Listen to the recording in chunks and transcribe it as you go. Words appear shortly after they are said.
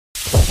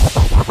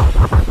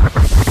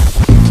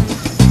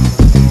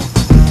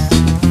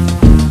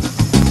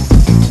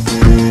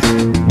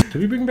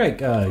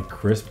back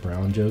Chris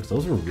Brown jokes.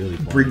 Those were really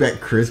funny. Bring back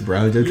Chris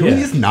Brown jokes. Can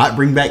we just not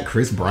bring back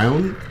Chris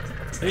Brown?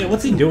 Yeah,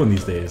 what's he doing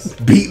these days?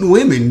 Beating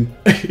women.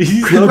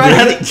 He's Chris Brown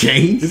hasn't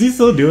changed. Is he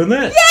still doing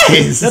that?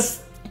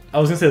 Yes. I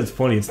was gonna say it's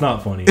funny. It's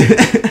not funny.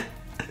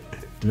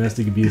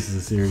 Domestic abuse is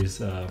a serious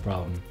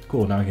problem.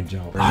 Cool. Now I can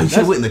jump. Oh, you should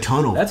have went in the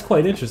tunnel. That's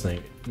quite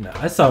interesting. No,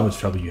 I saw how much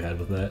trouble you had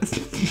with that.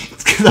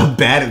 It's because I'm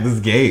bad at this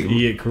game.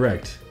 Yeah,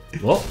 correct.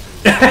 Well.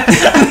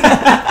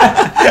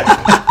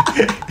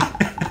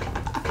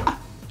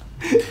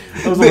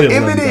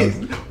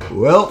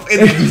 Well,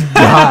 and then you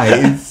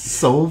die. It's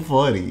so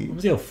funny.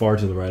 Let's see how far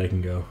to the right I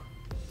can go.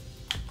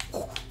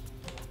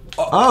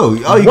 Oh,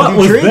 you can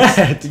do tricks.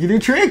 That? You can do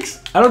tricks.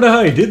 I don't know how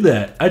I did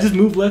that. I just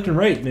moved left and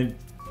right, and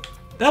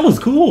that was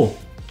cool.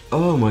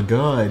 Oh my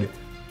god.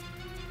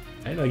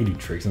 I didn't know I could do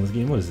tricks in this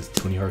game. What is this?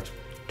 Tony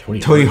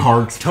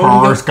Hawk's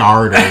Car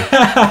Starter.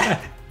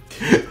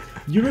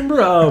 You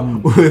remember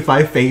with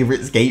my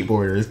favorite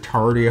skateboarders,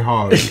 Tony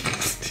Hawk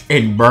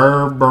and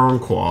Burr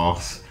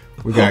Burnquoss.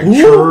 We got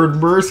Cherd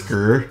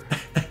Mersker.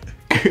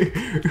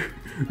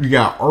 We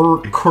got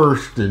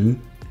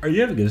Kirsten. Are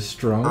you having a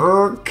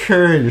strong?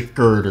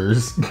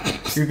 Skaters.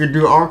 You can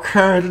do all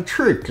kinds of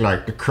tricks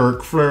like the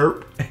Kirk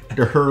flip,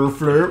 the her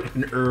flip,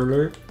 an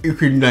Erler. You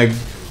can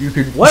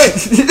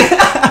what?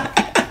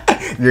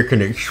 You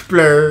can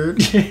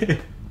explode.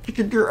 You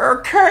can do all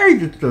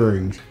kinds of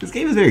things. This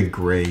game is very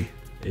gray.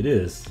 It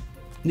is.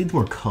 It needs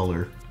more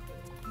color.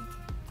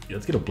 Yeah,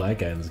 let's get a black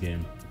guy in this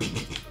game.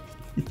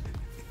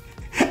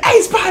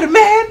 Hey,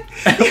 Spider-Man!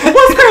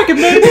 What's cracking,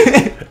 man?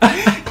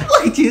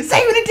 Look at you,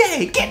 saving the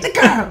day, getting the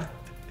girl.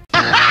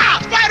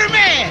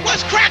 Spider-Man!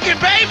 What's cracking,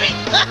 baby?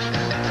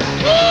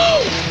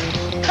 Woo!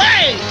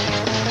 Hey!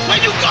 Where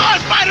you going,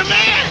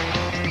 Spider-Man?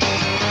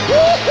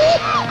 Woo-hoo!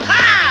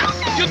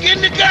 Ha! You're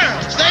getting the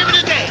girl, saving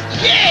the day.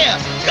 Yeah!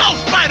 Go,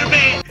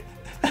 Spider-Man!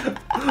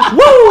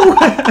 Woo!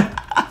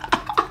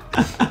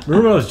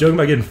 Remember when I was joking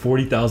about getting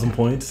 40,000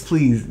 points?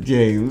 Please,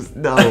 James,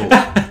 no.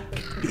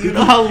 You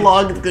know how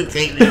long it's gonna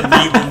take me to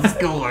beat the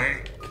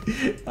score.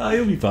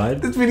 You'll be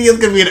fine. This video's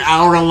gonna be an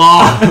hour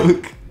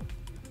long.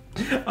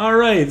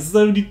 Alright,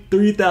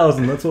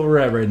 73,000. That's what we're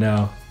at right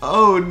now.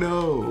 Oh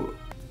no.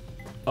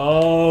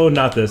 Oh,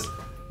 not this.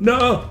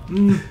 No!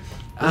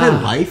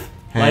 Life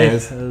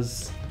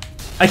has...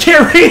 I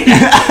can't read!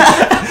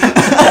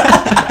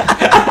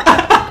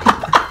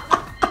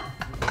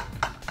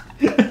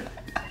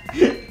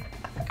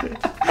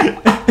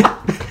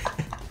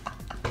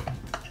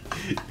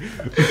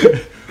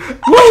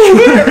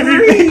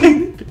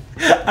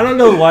 I don't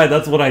know why,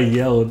 that's what I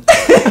yelled.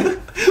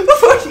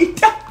 Before you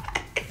die.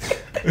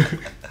 Imagine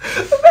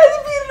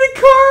being in a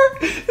car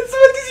and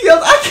someone just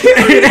yells, I can't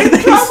read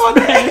it, drop on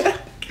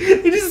that.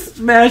 He just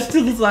smashed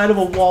to the side of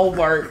a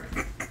Walmart.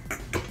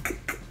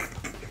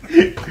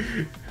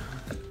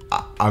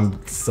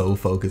 I'm so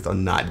focused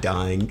on not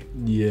dying.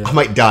 Yeah. I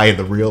might die in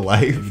the real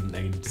life.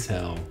 I can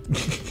tell.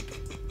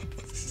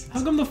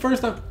 How come the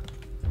first time...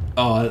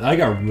 Oh, I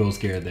got real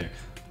scared there.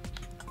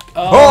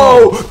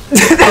 Oh!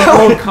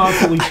 The world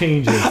constantly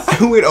changes.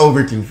 I went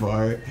over too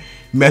far.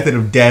 Method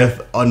of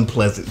death,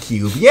 unpleasant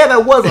cube. Yeah,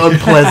 that was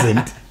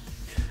unpleasant.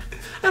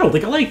 I don't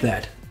think I like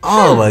that.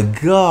 Oh my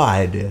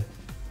god.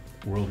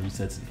 World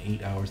resets in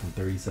 8 hours and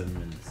 37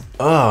 minutes.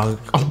 Oh,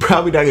 I'm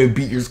probably not gonna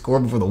beat your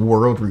score before the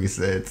world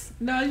resets.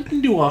 Nah, you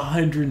can do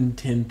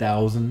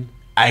 110,000.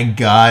 I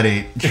got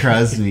it.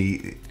 Trust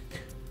me.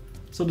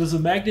 So does a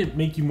magnet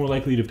make you more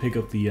likely to pick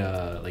up the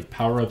like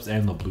power-ups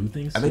and the blue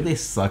things? I think they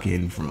suck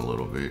in from a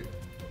little bit.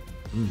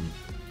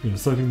 You know,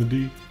 sucking the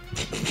D.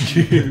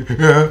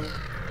 Yeah.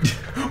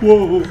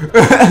 Whoa.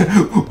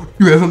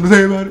 You have something to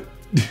say about it?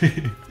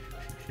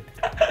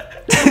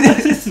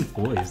 That's his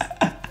voice.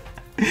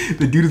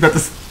 The dude is about to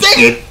stick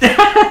it.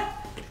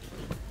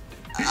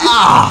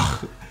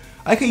 Ah!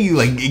 I like how you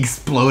like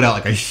explode out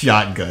like a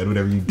shotgun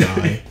whenever you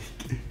die.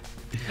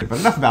 But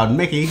enough about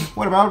Mickey.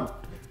 What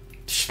about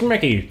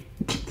Schmicky?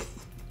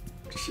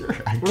 Sure.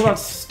 What about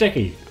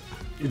Sticky?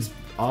 It's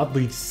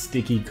oddly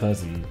sticky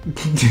cousin.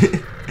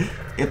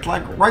 It's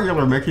like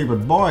regular Mickey,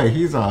 but boy,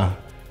 he's a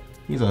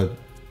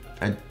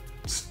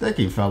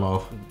sticky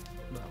fellow.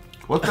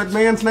 What's that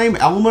man's name?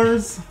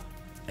 Elmer's?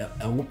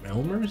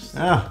 Elmer's?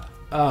 Yeah.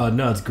 Oh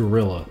no, it's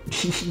Gorilla.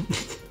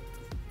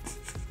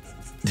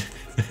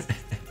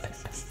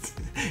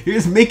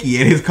 Here's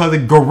Mickey and his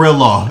cousin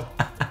Gorilla.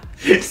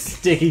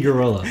 Sticky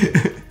Gorilla.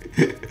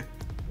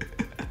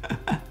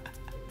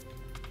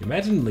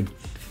 Imagine like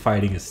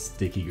fighting a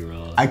sticky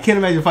gorilla. I can't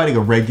imagine fighting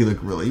a regular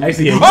gorilla.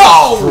 Actually,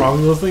 how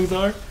strong those things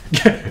are.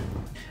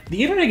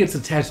 The internet gets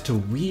attached to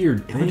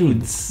weird things. They're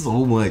doing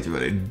so much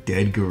about a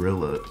dead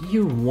gorilla. You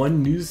hear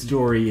one news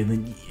story and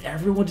then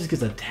everyone just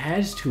gets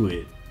attached to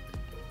it.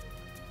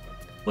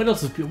 What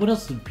else have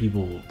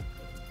people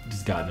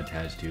just gotten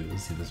attached to?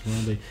 Let's see this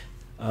one.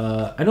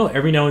 I know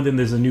every now and then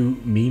there's a new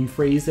meme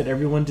phrase that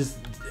everyone just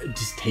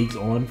takes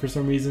on for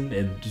some reason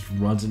and just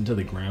runs into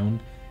the ground.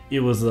 It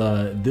was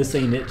 "This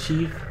ain't it,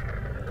 Chief."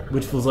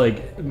 which was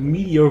like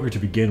mediocre to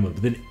begin with.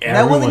 But then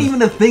that wasn't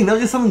even a thing. That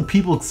was just something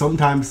people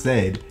sometimes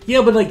said.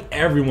 Yeah, but like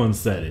everyone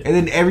said it, and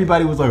then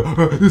everybody was like,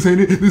 "This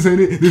ain't it. This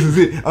ain't it. This is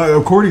it."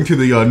 According to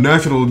the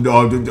national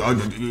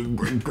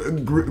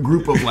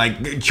group of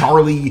like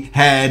Charlie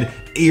had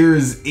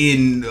ears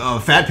in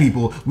fat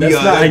people. That's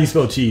not how you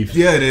spell chief.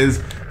 Yeah, it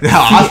is.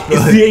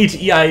 It's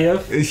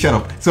CHEIF. Shut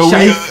up. So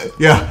Chife.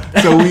 we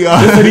so we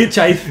This ain't it,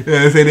 chife. Yeah,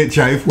 this ain't it,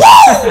 chife.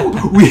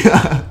 Woo! We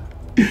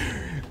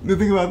the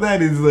thing about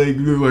that is like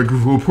they're like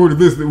reported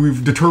this that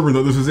we've determined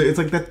that this is it. It's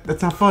like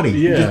that's not funny.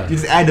 Yeah. You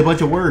just add a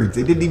bunch of words.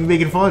 It didn't even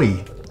make it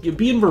funny. Yeah,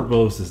 being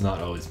verbose is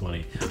not always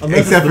funny.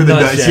 Except for the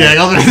nut shack.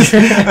 I was just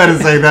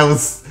saying that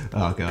was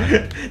oh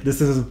god. This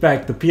is in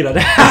fact the peanut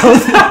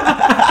house.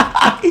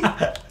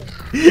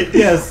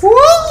 Yes.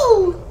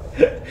 Woo!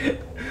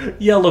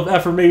 Yell of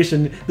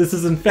affirmation. This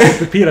is in fact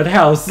the peanut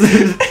house.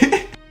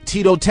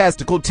 Tito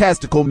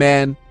testicle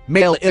man,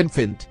 male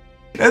infant.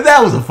 And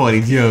that was a funny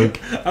joke.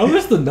 I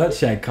wish the Nut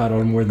Shack caught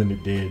on more than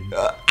it did.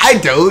 I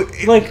don't.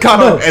 It like caught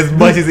on as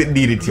much as it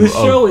needed to. The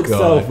show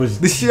itself was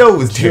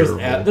terrible.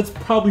 That's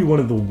probably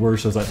one of the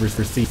worst shows I've ever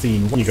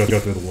seen. When you go through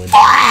the window. You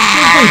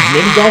ever played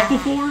mini golf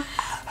before?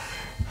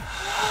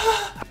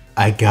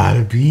 I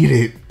gotta beat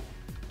it.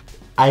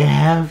 I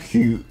have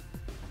to.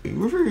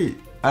 Remember, you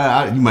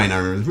might not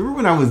remember. Remember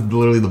when I was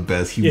literally the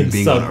best human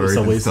being on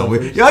earth?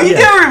 Subway. Yeah, you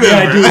do remember. Yeah,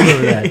 I do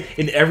remember that.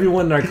 And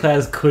everyone in our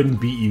class couldn't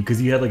beat you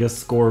because you had like a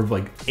score of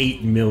like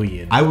 8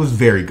 million. I was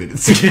very good at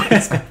Subway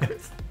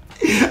Surfers.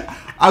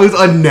 I was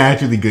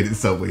unnaturally good at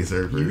Subway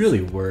Surfers. You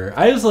really were.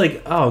 I was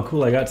like, oh,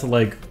 cool. I got to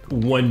like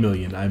 1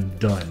 million. I'm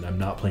done. I'm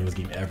not playing this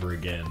game ever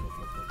again.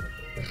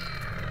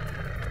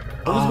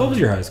 What was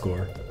your high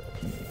score?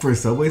 For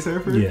Subway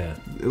Surfers? Yeah.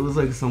 It was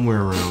like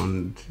somewhere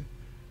around...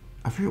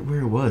 I forget where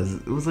it was.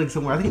 It was like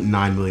somewhere... I think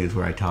 9 million is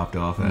where I topped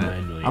off at.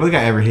 9 million. I don't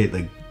think I ever hit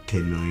like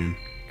 10 million.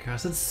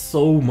 Gosh, that's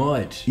so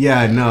much.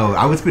 Yeah, no.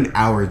 I would spend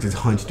hours just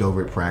hunched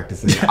over it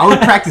practicing. I would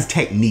practice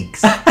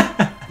techniques.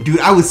 Dude,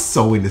 I was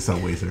so into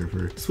Subway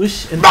Surfer.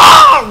 Swish and...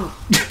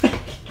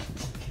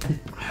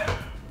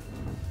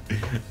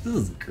 This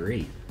is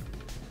great.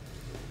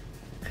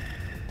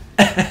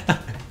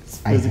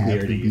 I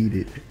have to beat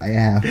it. I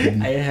have to.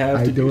 I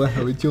have to. I don't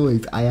have a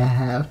choice. I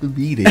have to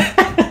beat it.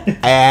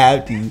 I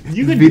have to.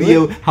 You this can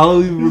video. do it. How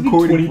long have we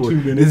recorded for?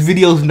 This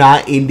video's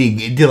not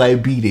ending until I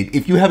beat it.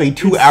 If you have a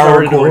 2-hour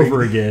recording,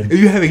 over again. If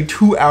you have a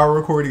 2-hour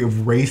recording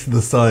of Race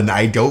the Sun,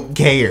 I don't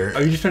care.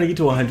 Are you just trying to get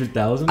to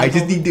 100,000? I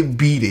just need to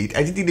beat it.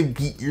 I just need to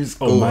beat your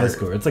score. Oh, my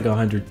score. It's like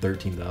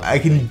 113,000. I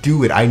can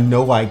do it. I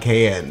know I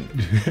can.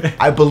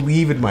 I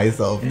believe in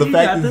myself. The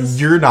fact is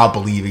you're not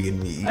believing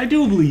in me. I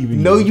do believe in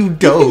you. No, you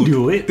don't. You can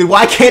do it. Then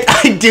why can't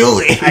I do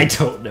it? I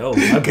don't know.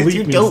 I believe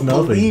you don't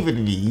believe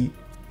in me.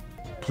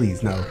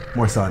 Please, no.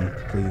 More sun,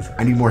 please.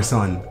 I need more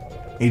sun.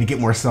 I need to get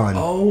more sun.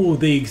 Oh,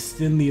 they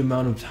extend the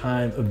amount of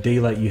time of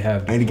daylight you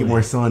have. I need to get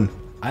more sun.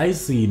 I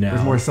see now.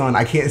 There's more sun.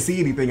 I can't see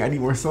anything. I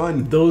need more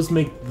sun. Those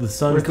make the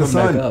sun Where's come the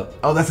sun? back up.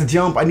 Oh, that's a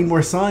jump. I need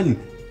more sun.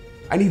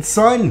 I need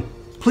sun.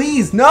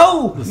 Please,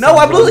 no. No,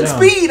 I'm losing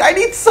speed. I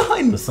need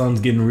sun. The sun's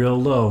getting real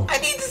low. I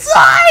need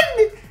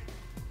sun.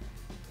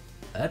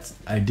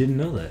 I didn't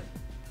know that.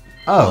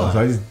 Oh, so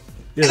I just...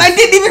 Yes. And I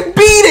didn't even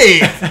beat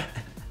it!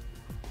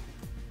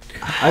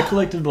 I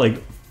collected like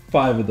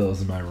 5 of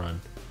those in my run.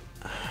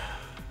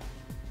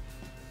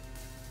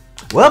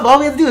 Well, all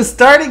we have to do is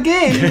start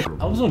again.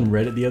 I was on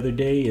Reddit the other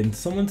day and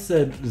someone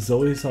said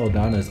Zoe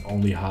Saldana is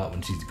only hot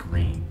when she's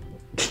green.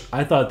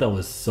 I thought that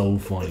was so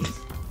funny.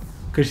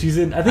 Because she's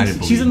in, I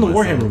think she's in the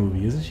Warhammer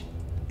movie, isn't she?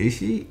 Is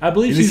she? I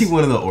believe she's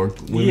one of the orc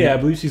women. Yeah, I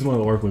believe she's one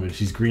of the orc women.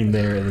 She's green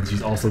there, and then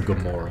she's also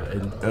Gamora.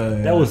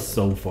 And that was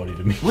so funny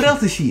to me. What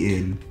else is she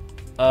in?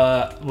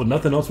 Well,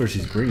 nothing else where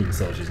she's green,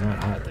 so she's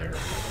not hot there.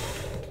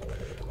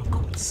 I'm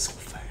going so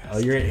fast. Oh,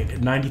 you're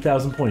at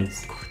 90,000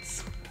 points. Please.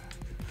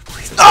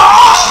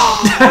 Oh!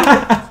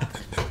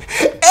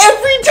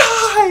 Every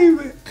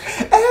time!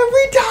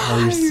 Oh,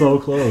 you're so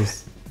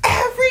close.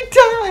 Every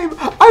time!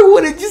 I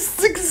want to just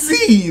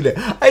succeed!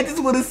 I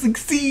just want to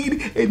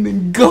succeed and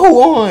then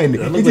go on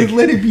and just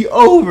let it be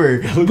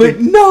over. But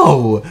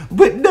no!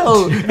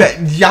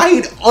 That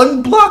giant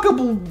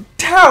unblockable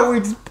tower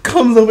just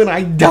comes up and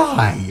I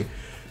die.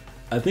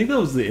 I think that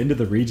was the end of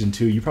the region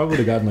too. You probably would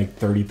have gotten like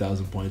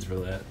 30,000 points for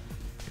that.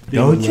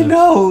 Don't you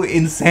know,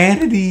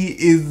 insanity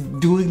is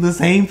doing the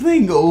same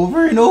thing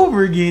over and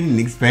over again and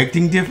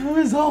expecting different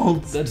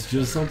results. That's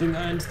just something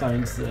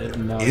Einstein said.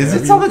 Is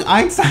it something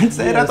Einstein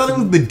said? Yes. I thought it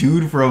was the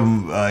dude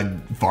from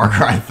Far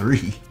Cry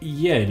 3.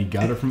 Yeah, and he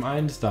got it from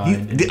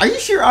Einstein. Are you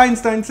sure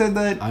Einstein said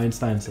that?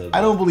 Einstein said that.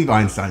 I don't believe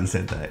Einstein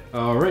said that.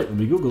 Alright, let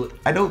me Google it.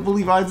 I don't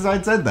believe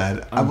Einstein said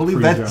that. I believe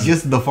that's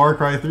just the Far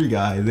Cry 3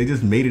 guy. They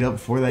just made it up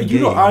for that game. You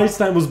know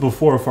Einstein was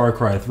before Far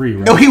Cry 3,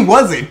 right? No, he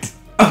wasn't.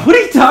 What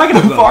are you talking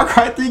about? Far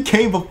Cry 3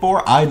 came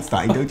before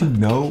Einstein, don't you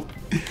know?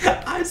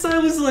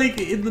 Einstein was like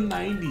in the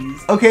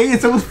 90s. Okay,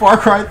 and so was Far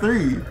Cry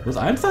 3. Was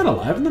Einstein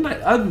alive in the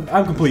 90s?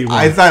 I'm completely wrong.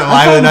 Einstein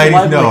alive in the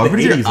 90s? No, I'm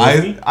pretty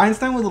sure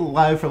Einstein was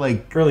alive for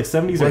like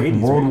 70s or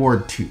 80s. World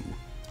War II.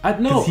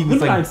 No, when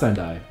did Einstein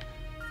die?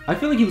 I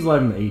feel like he was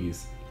alive in the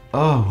 80s.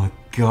 Oh my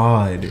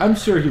god. I'm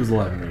sure he was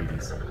alive in the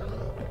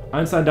 80s.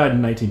 Einstein died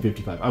in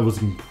 1955. I was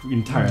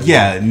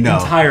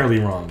entirely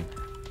wrong.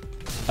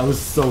 I was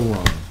so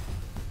wrong.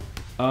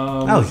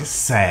 That was just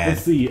sad.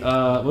 Let's see.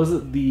 Was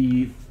it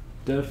the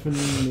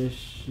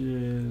definition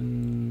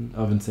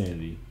of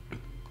insanity?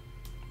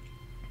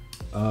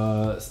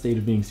 State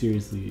of being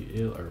seriously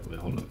ill. Or wait,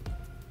 hold on.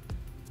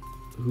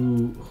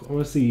 I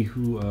want to see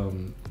who.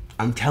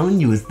 I'm telling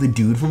you, it's the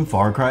dude from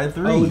Far Cry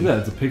 3. Oh, look at that!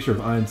 It's a picture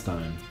of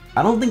Einstein.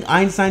 I don't think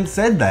Einstein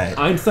said that.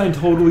 Einstein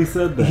totally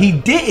said that. He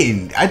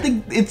didn't. I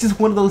think it's just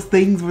one of those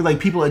things where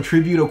like people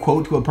attribute a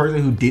quote to a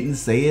person who didn't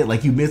say it.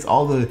 Like you miss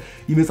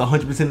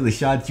 100% of the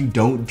shots you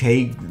don't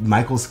take.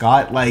 Michael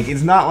Scott. Like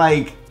it's not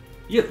like.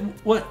 Yeah.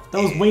 What?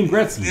 That was Wayne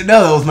Gretzky.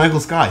 No, that was Michael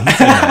Scott. He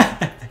said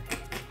that.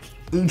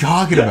 What are you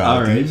talking about?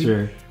 All right, dude?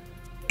 sure.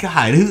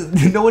 God,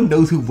 no one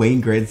knows who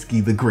Wayne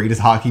Gretzky, the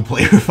greatest hockey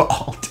player of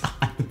all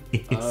time,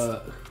 is.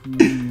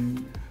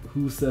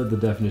 Who said the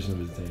definition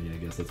of insanity? I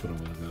guess that's what I'm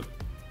looking up.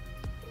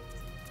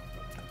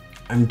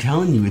 I'm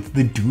telling you, it's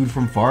the dude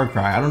from Far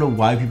Cry. I don't know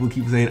why people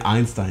keep saying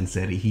Einstein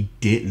said it. He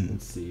didn't.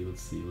 Let's see.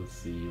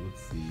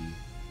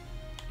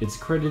 It's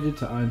credited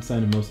to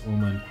Einstein in most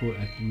online quote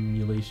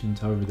accumulations.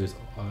 However, there's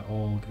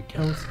all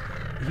accounts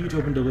a huge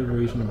open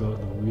deliberation about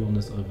the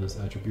realness of this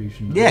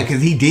attribution. Yeah,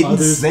 because he didn't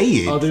say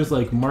it. Others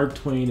like Mark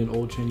Twain and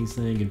Old Cheney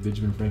Sang and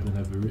Benjamin Franklin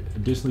have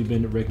additionally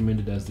been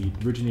recommended as the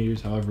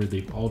originators. However,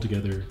 they've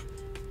altogether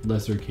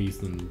lesser case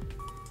than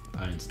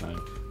Einstein.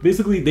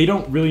 Basically, they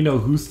don't really know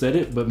who said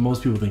it, but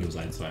most people think it was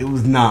Einstein. It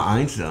was not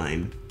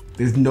Einstein.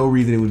 There's no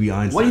reason it would be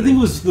Einstein. Why do you think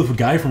it was the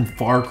guy from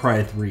Far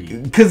Cry 3?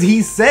 Because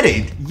he said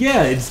it.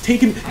 Yeah, it's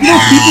taken. You know,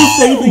 people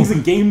say things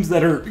in games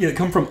that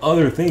come from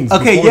other things.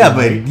 Okay, yeah,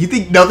 but you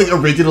think nothing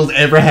original's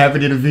ever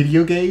happened in a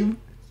video game?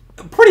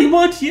 Pretty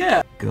much,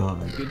 yeah.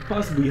 God. It could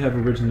possibly have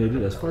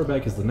originated as far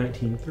back as the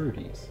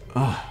 1930s.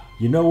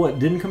 You know what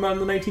didn't come out in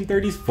the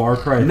 1930s? Far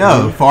Cry 3.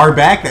 No, far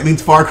back, that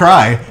means Far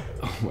Cry.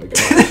 Oh my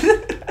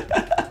god.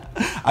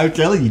 I'm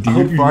telling you, dude. I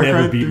hope you Far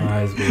never Cry beat 3.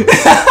 my eyes, bro.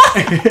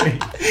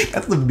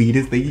 That's the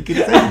meanest thing you can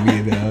say to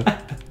me now.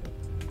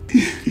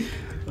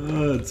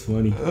 Oh, it's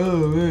funny.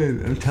 Oh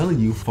man, I'm telling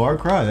you, Far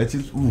Cry. That's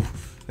just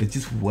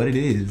what it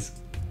is.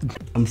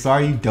 I'm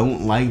sorry you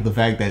don't like the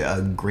fact that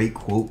a great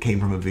quote came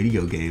from a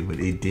video game, but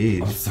it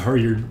did. I'm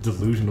sorry you're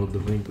delusional to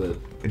think that.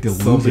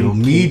 Delusional?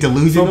 Me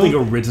delusional? Something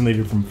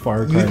originated from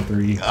Far Cry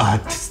 3.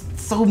 Just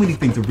so many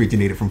things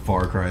originated from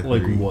Far Cry 3.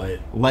 Like what?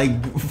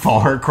 Like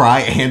Far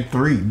Cry and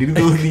 3.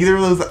 Neither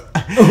of those.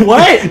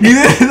 What?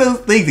 Neither of those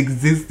things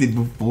existed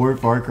before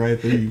Far Cry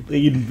 3.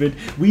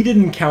 We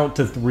didn't count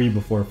to 3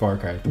 before Far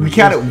Cry 3. We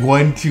counted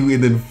 1, 2,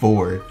 and then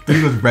 4.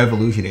 3 was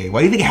revolutionary.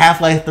 Why do you think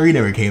Half-Life 3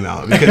 never came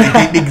out? Because it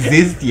didn't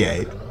exist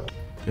yet.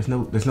 There's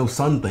no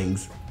sun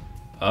things.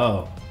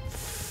 Oh.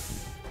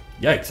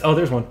 Yikes. Oh,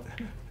 there's one.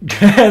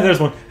 There's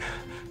one.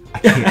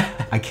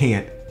 I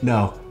can't.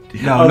 No. Oh,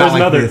 not there's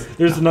like another. this.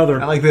 There's another.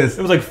 Not like this.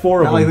 It was like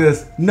 4 of them. Not like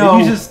this. No.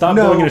 If you just stop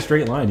no. going in a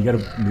straight line. You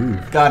gotta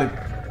move. Got it.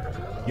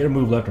 You gotta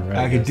move left and right.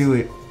 I can do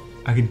it.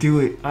 I can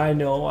do it. I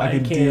know I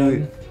can can. do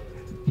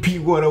it. Be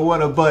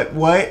wanna but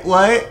what?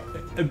 What?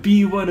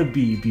 B wanna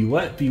be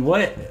what? Be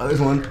what? Oh, there's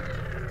one.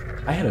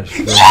 I had a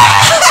stroke.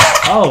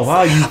 Oh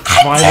wow, you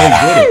finally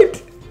did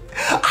it.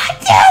 I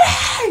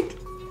did it!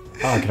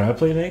 Oh, can I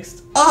play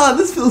next? Oh,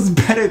 this feels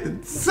better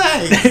than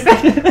sex.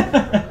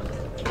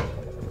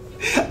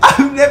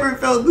 I've never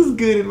felt this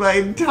good in my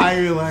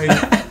entire life.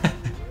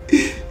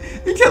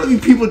 You're telling me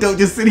people don't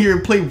just sit here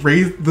and play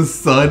Raise the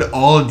Sun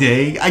all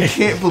day? I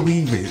can't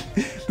believe it.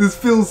 This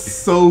feels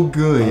so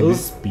good. Are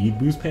those speed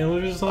boost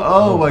panels or something?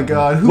 Oh my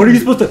god. What are you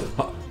supposed to...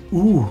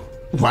 Ooh.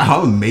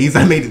 Wow, I'm amazed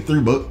I made it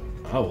through, but...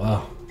 Oh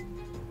wow.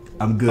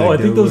 I'm good. Oh, I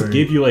think those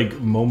give you like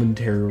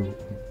momentary...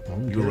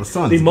 The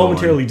sun's they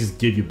momentarily gone. just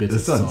give you bits The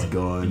of sun. sun's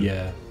gone.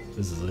 Yeah,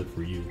 this is it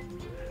for you.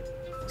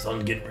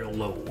 Sun's getting real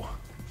low.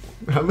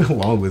 How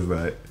long was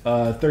that?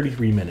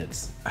 33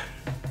 minutes.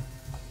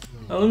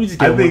 Let me just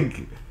get I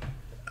think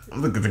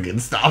I'm looking to get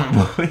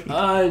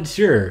stopped.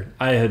 Sure.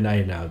 I now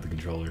have the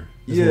controller.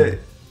 Yeah.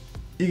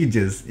 You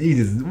just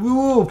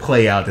we'll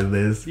play out to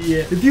this.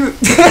 Yeah. If you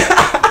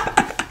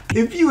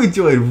if you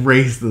enjoyed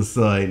Race the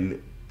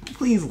Sun,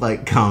 please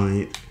like,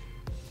 comment,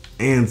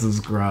 and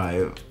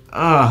subscribe.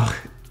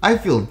 I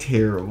feel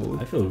terrible.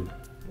 I feel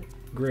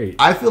great.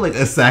 I feel like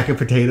a sack of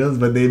potatoes,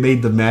 but they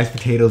made the mashed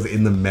potatoes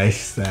in the mesh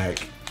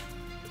sack.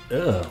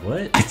 Ugh,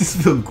 what? I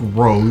just feel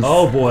gross.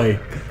 Oh boy.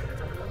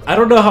 I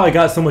don't know how I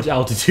got so much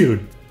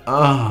altitude.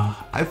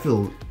 I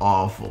feel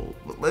awful.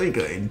 But let me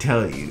go ahead and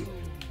tell you.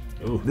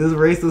 Ooh. This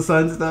Race the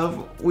Sun stuff,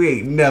 we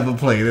ain't never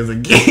playing this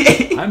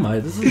again. I might.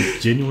 This is a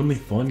genuinely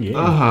fun game.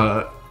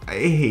 I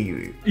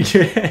hate it.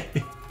 Yeah.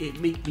 It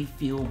makes me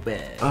feel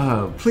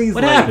bad. Please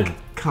What like, happened?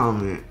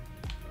 comment,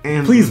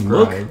 and Please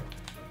subscribe. look.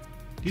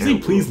 Did you say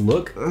please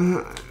look?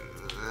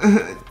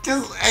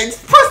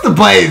 Just press the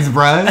buttons,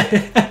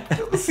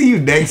 bruh. See you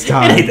next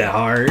time. It ain't that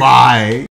hard. Bye.